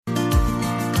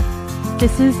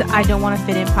This is the I Don't Want to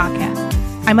Fit In podcast.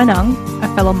 I'm Anung,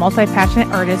 a fellow multi-passionate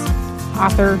artist,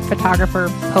 author, photographer,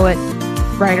 poet,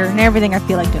 writer, and everything I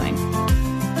feel like doing.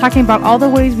 Talking about all the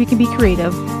ways we can be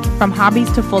creative, from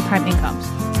hobbies to full-time incomes.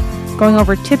 Going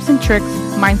over tips and tricks,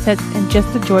 mindsets, and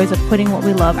just the joys of putting what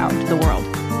we love out into the world.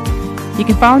 You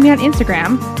can follow me on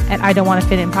Instagram at I Don't Want to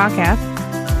Fit In podcast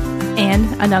and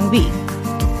Anung V.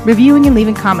 Reviewing and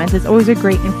leaving comments is always a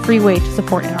great and free way to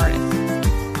support an artist.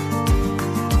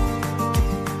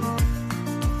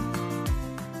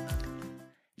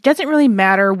 It doesn't really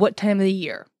matter what time of the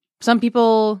year. Some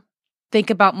people think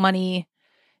about money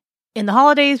in the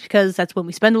holidays because that's when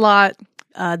we spend a lot.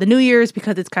 The New Year's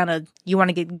because it's kind of, you want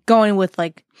to get going with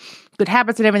like good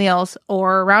habits and everything else,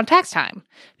 or around tax time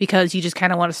because you just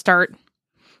kind of want to start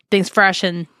things fresh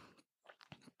and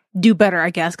do better,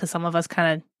 I guess, because some of us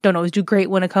kind of don't always do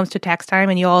great when it comes to tax time,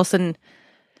 and you all of a sudden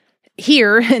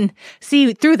hear and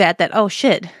see through that, oh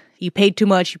shit, you paid too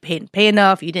much, you didn't pay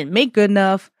enough, you didn't make good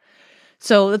enough.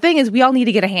 So the thing is, we all need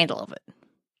to get a handle of it.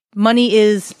 Money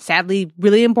is sadly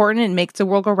really important. It makes the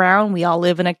world go round. We all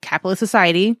live in a capitalist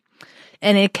society,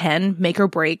 and it can make or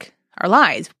break our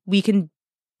lives. We can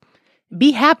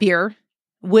be happier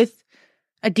with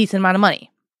a decent amount of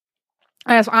money.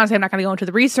 Honestly, I'm not going to go into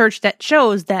the research that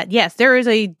shows that, yes, there is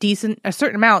a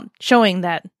certain amount showing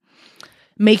that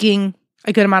making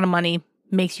a good amount of money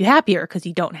makes you happier because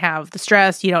you don't have the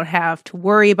stress, you don't have to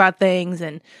worry about things,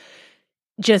 and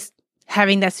just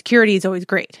having that security is always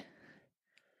great.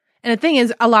 And the thing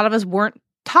is, a lot of us weren't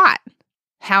taught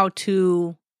how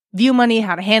to view money,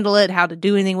 how to handle it, how to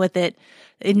do anything with it,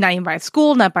 not even by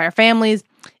school, not by our families.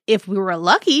 If we were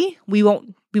lucky, we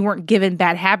weren't given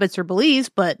bad habits or beliefs,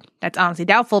 but that's honestly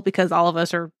doubtful because all of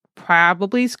us are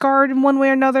probably scarred in one way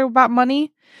or another about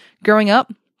money growing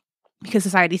up because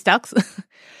society sucks.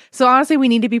 So honestly, we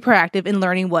need to be proactive in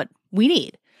learning what we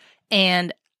need.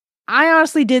 And I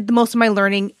honestly did the most of my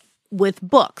learning with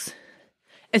books,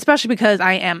 especially because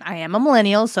I am a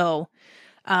millennial. So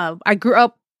I grew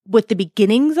up with the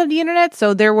beginnings of the internet.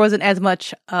 So there wasn't as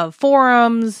much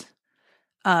forums,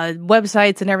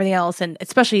 websites and everything else. And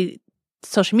especially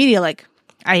social media, like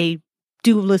I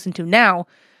do listen to now,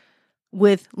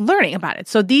 with learning about it.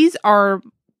 So these are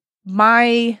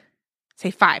my,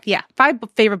 five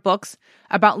favorite books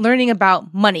about learning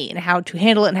about money and how to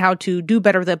handle it and how to do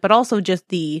better with it, but also just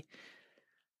the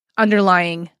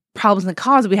underlying problems and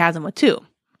causes we have them with too.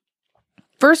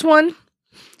 First one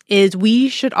is We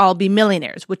Should All Be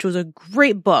Millionaires, which was a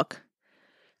great book.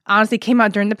 Honestly, came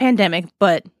out during the pandemic,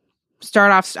 but I'm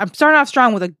starting off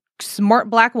strong with a smart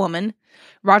Black woman.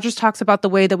 Rogers talks about the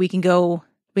way that we can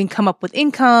come up with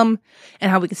income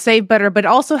and how we can save better, but it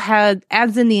also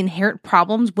adds in the inherent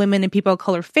problems women and people of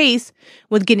color face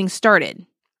with getting started.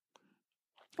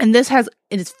 And it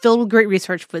is filled with great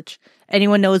research, which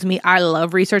anyone knows me, I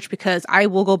love research because I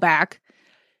will go back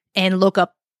and look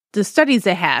up the studies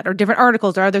they had or different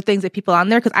articles or other things that people on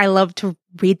there because I love to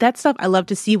read that stuff. I love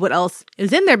to see what else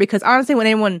is in there because honestly, when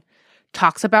anyone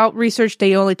talks about research,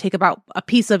 they only take about a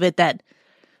piece of it that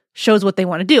shows what they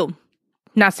want to do.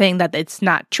 Not saying that it's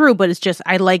not true, but it's just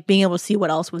I like being able to see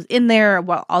what else was in there,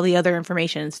 all the other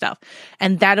information and stuff.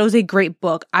 And that was a great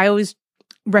book. I always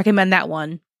recommend that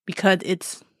one because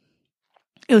it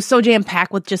was so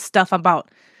jam-packed with just stuff about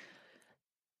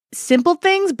simple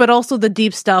things, but also the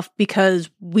deep stuff because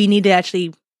we need to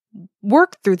actually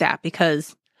work through that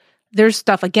because there's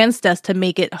stuff against us to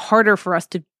make it harder for us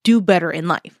to do better in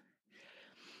life.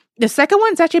 The second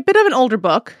one's actually a bit of an older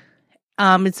book.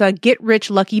 It's a Get Rich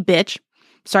Lucky Bitch.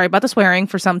 Sorry about the swearing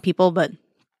for some people, but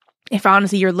if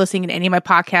honestly you're listening to any of my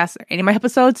podcasts or any of my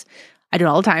episodes, I do it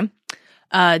all the time.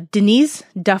 Denise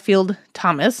Duffield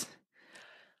Thomas.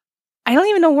 I don't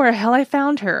even know where the hell I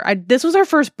found her. This was her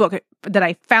first book that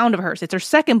I found of hers. It's her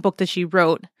second book that she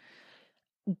wrote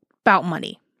about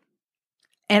money.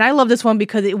 And I love this one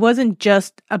because it wasn't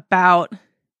just about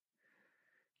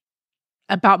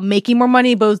making more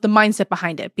money, but it was the mindset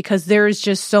behind it. Because there is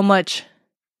just so much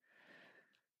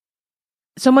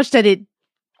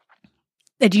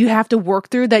that you have to work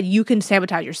through that you can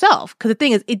sabotage yourself. Because the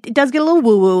thing is, it does get a little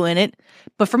woo-woo in it.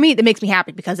 But for me, it makes me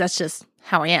happy because that's just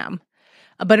how I am.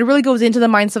 But it really goes into the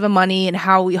mindset of money and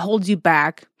how it holds you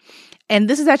back. And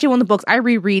this is actually one of the books I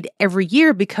reread every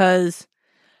year because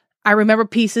I remember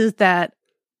pieces that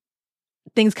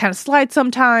things kind of slide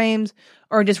sometimes,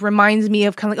 or it just reminds me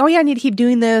of kind of like, oh yeah, I need to keep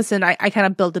doing this. And I kind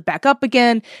of build it back up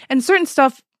again. And certain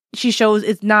stuff she shows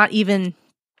is not even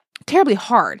terribly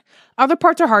hard. Other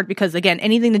parts are hard because, again,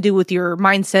 anything to do with your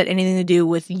mindset, anything to do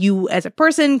with you as a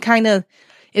person kind of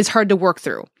is hard to work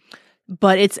through.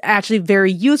 But it's actually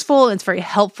very useful. And it's very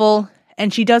helpful.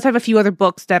 And she does have a few other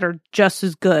books that are just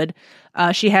as good.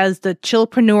 She has the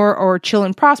Chillpreneur or Chill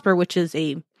and Prosper, which is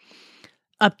a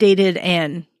updated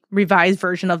and revised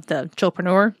version of the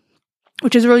Chillpreneur,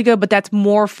 which is really good, but that's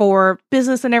more for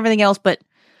business and everything else. But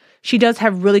she does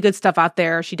have really good stuff out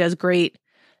there. She does great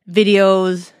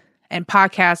videos and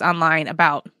podcasts online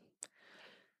about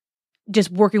just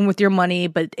working with your money,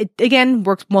 but it, again,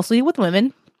 works mostly with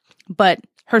women, but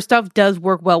her stuff does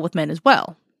work well with men as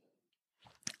well.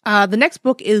 The next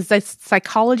book is The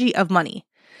Psychology of Money.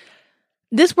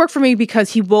 This worked for me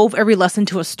because he wove every lesson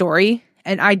to a story,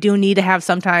 and I do need to have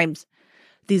sometimes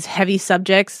these heavy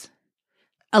subjects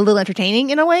a little entertaining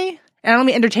in a way. And I don't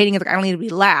mean entertaining as like I don't need to be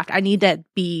laughed. I need to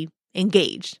be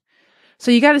engaged.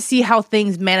 So you got to see how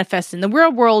things manifest in the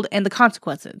real world and the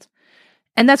consequences.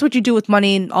 And that's what you do with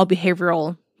money and all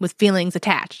behavioral with feelings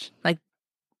attached. Like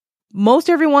most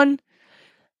everyone,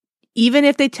 even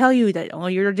if they tell you that, oh,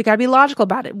 you got to be logical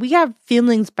about it, we have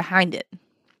feelings behind it.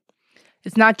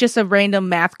 It's not just a random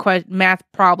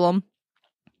math problem.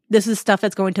 This is stuff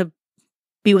that's going to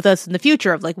be with us in the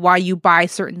future of like why you buy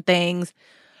certain things,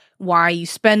 why you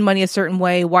spend money a certain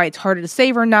way, why it's harder to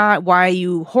save or not, why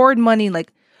you hoard money,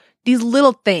 like these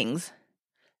little things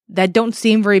that don't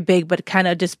seem very big, but kind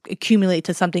of just accumulate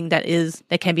to something that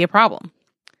can be a problem.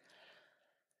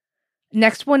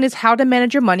 Next one is How to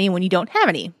Manage Your Money When You Don't Have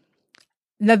Any.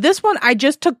 Now, this one, I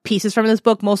just took pieces from this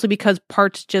book, mostly because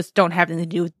parts just don't have anything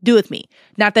to do with me.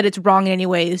 Not that it's wrong in any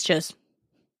way, it's just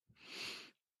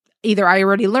either I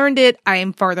already learned it, I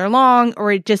am farther along,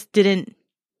 or it just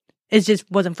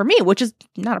wasn't for me, which is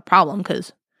not a problem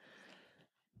because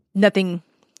not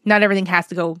everything has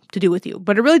to go to do with you.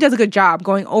 But it really does a good job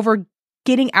going over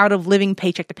getting out of living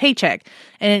paycheck to paycheck.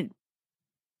 And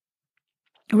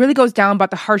it really goes down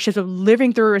about the hardships of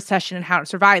living through a recession and how to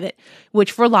survive it,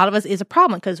 which for a lot of us is a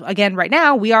problem because, again, right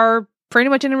now we are pretty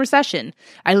much in a recession.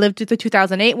 I lived through the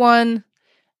 2008 one.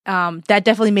 That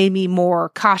definitely made me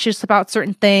more cautious about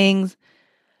certain things.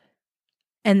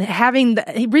 And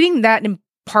reading that in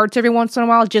parts every once in a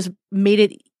while just made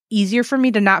it easier for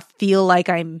me to not feel like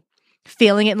I'm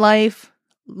failing at life,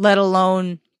 let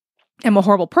alone am a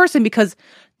horrible person, because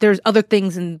there's other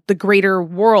things in the greater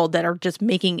world that are just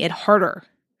making it harder.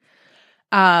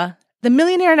 The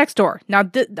Millionaire Next Door. Now,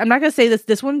 I'm not going to say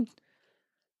this one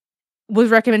was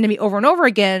recommended to me over and over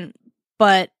again,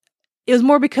 but it was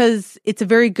more because it's a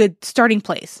very good starting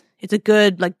place. It's a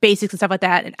good, like, basics and stuff like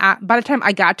that. And by the time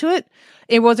I got to it,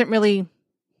 it wasn't really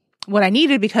what I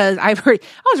needed because I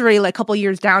was already like a couple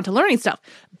years down to learning stuff.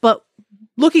 But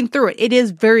looking through it, it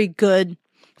is very good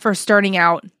for starting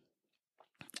out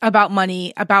about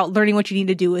money, about learning what you need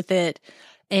to do with it,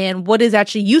 and what is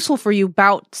actually useful for you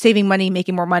about saving money,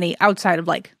 making more money outside of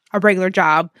like a regular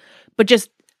job. But just,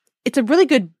 it's a really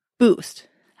good boost,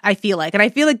 I feel like. And I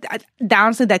feel like,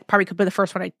 honestly, that probably could be the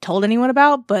first one I told anyone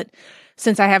about. But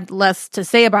since I have less to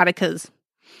say about it because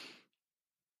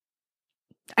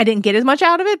I didn't get as much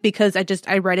out of it because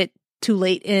I read it too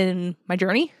late in my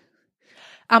journey.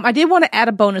 I did want to add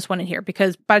a bonus one in here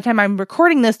because by the time I'm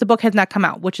recording this, the book has not come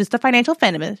out, which is The Financial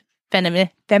Feminist.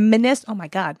 Oh my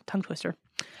God, tongue twister.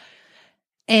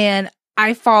 And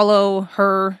I follow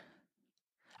her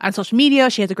on social media.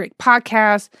 She has a great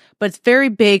podcast, but it's very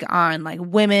big on like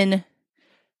women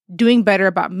doing better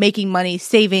about making money,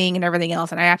 saving, and everything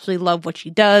else. And I absolutely love what she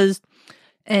does.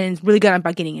 And it's really good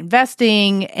about getting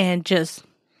investing and just,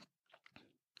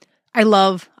 I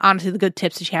love, honestly, the good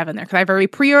tips that she have in there because I've already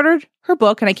pre-ordered her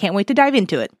book and I can't wait to dive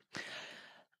into it.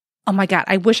 Oh my God,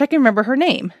 I wish I could remember her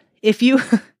name. If you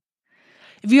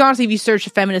search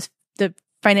the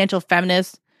Financial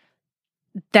Feminist,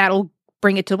 that'll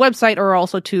bring it to the website or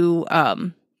also to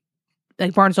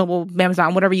like Barnes Noble,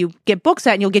 Amazon, whatever you get books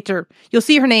at, and you'll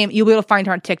see her name. You'll be able to find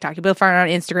her on TikTok. You'll be able to find her on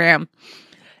Instagram,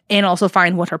 and also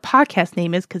find what her podcast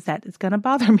name is because that is gonna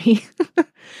bother me.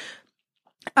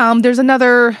 There's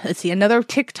another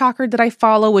TikToker that I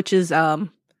follow, which is oh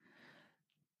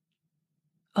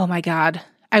my God,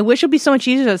 I wish it would be so much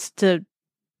easier just to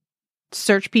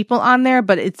search people on there,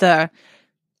 but it's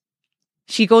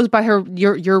she goes by her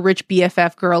your rich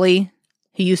BFF girly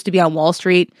who used to be on Wall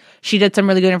Street. She did some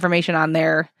really good information on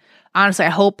there. Honestly, I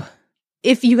hope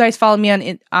if you guys follow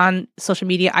me on social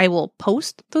media, I will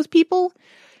post those people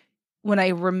when I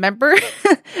remember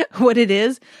what it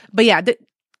is. But yeah,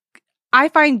 I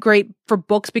find great for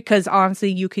books because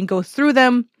honestly, you can go through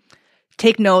them,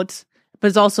 take notes,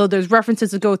 but there's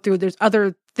references to go through. There's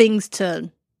other things to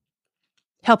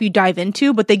help you dive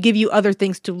into, but they give you other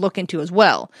things to look into as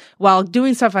well. While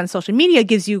doing stuff on social media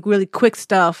gives you really quick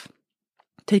stuff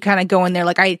to kind of go in there.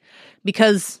 Like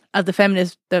because of the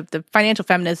Financial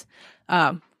Feminist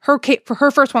for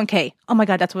her first 1K. Oh my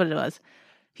God, that's what it was.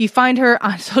 If you find her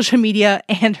on social media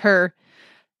and her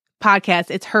podcast,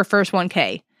 it's her first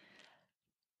 1K.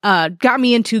 Got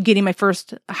me into getting my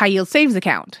first high yield savings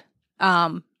account.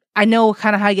 I know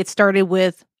kind of how I get started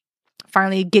with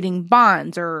finally getting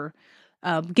bonds or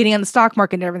getting on the stock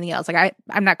market and everything else. Like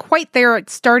I'm not quite there at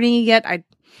starting yet.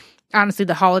 Honestly,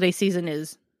 the holiday season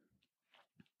is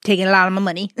taking a lot of my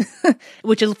money,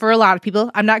 which is for a lot of people.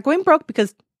 I'm not going broke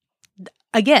because,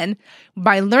 again,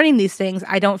 by learning these things,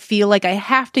 I don't feel like I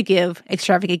have to give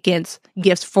extravagant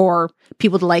gifts for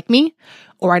people to like me,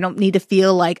 or I don't need to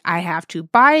feel like I have to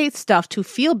buy stuff to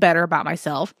feel better about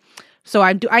myself. So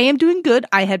I am doing good.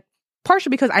 I had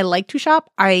partially because I like to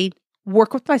shop. I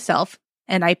work with myself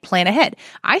and I plan ahead.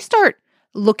 I start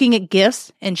looking at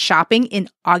gifts and shopping in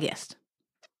August.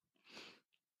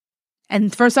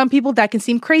 And for some people, that can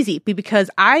seem crazy because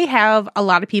I have a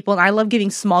lot of people, and I love giving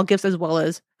small gifts as well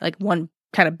as like one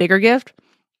kind of bigger gift.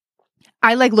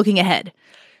 I like looking ahead.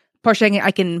 Partially,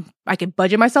 I can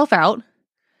budget myself out.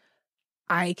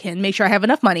 I can make sure I have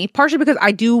enough money. Partially because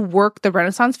I do work the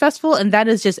Renaissance Festival, and that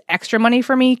is just extra money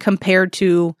for me compared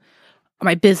to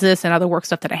my business and other work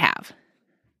stuff that I have.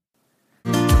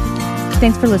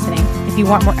 Thanks for listening. If you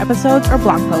want more episodes or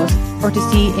blog posts, or to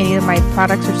see any of my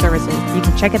products or services, you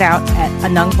can check it out at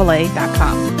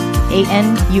anungvilay.com.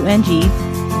 ANUNGVILAY.